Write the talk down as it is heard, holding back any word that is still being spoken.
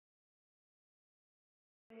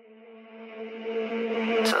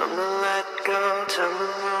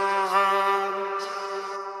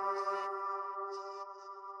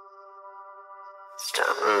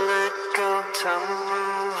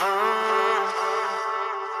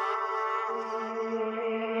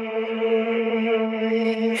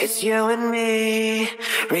It's you and me,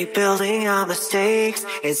 rebuilding our mistakes.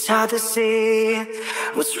 It's hard to see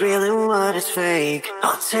what's real and what is fake.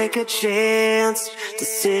 I'll take a chance.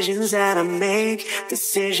 Decisions that I make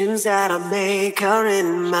are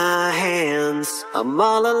in my hands. I'm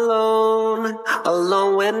all alone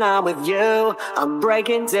when I'm with you. I'm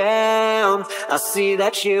breaking down, I see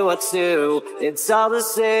that you are too. It's all the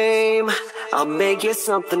same, I'll make you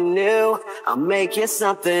something new. I'll make you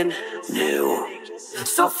something new.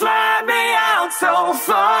 So fly me out so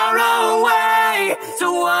far away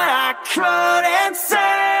to what I couldn't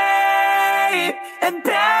say, and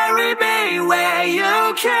bury me where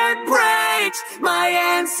you can break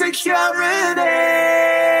my insecurity.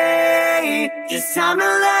 It's time to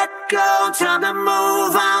let go, time to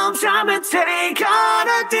move on, time to take on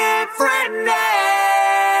a different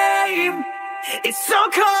name. It's so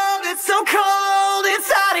cold, it's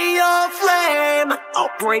inside of your flame.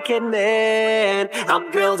 I'll break it in, I'm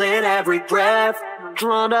building every breath,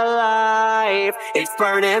 drawn to life. It's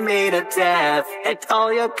burning me to death, and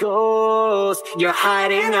all your ghosts you're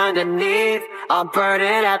hiding underneath are burning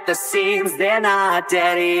at the seams. They're not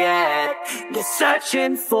dead yet. They're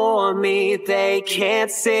searching for me, they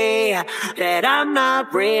can't see that I'm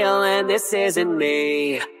not real and this isn't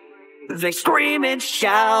me. They scream and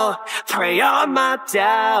shout, prey on my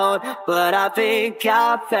doubt, but I think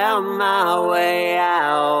I found my way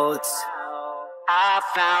out. I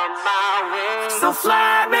found my way. So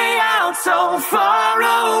fly me out so far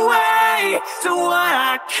away to what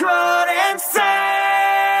I couldn't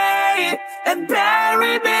say, and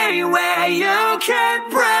bury me where you can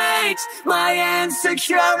break my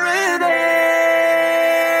insecurity.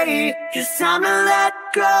 It's time to let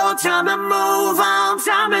go, time to move on,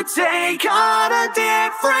 time to take on a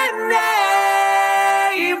different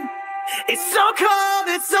name. It's so cold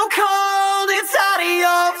inside of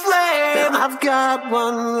your flame. I've got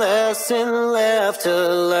one lesson left to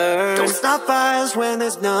learn. Don't stop fires when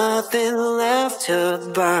there's nothing left to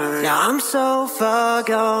burn. Now I'm so far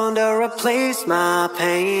gone to replace my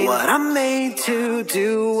pain. What I'm made to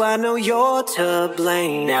do, I know you're to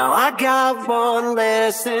blame. Now I got one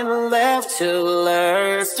lesson left to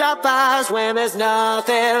learn. Stop fires when there's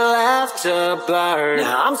nothing left to burn.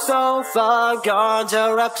 Now I'm so far gone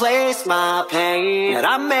to replace my pain that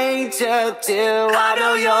I'm made to do. I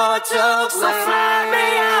know you're to blame. So fly me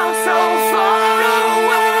out so far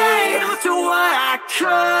away to what I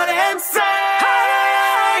couldn't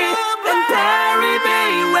say, and bury me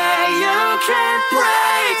where you can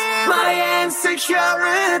break my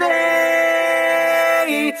insecurity.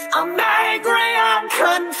 I'm angry, I'm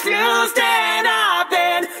confused, and I've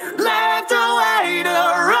been left away to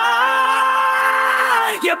run.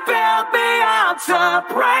 You built me up to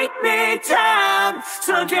break me down,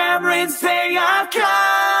 took everything I've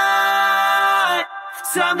got.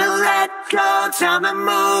 Time to let go, time to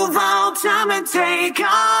move on, time to take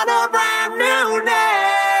on a brand new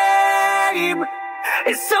name.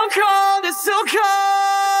 It's so cold, it's so cold.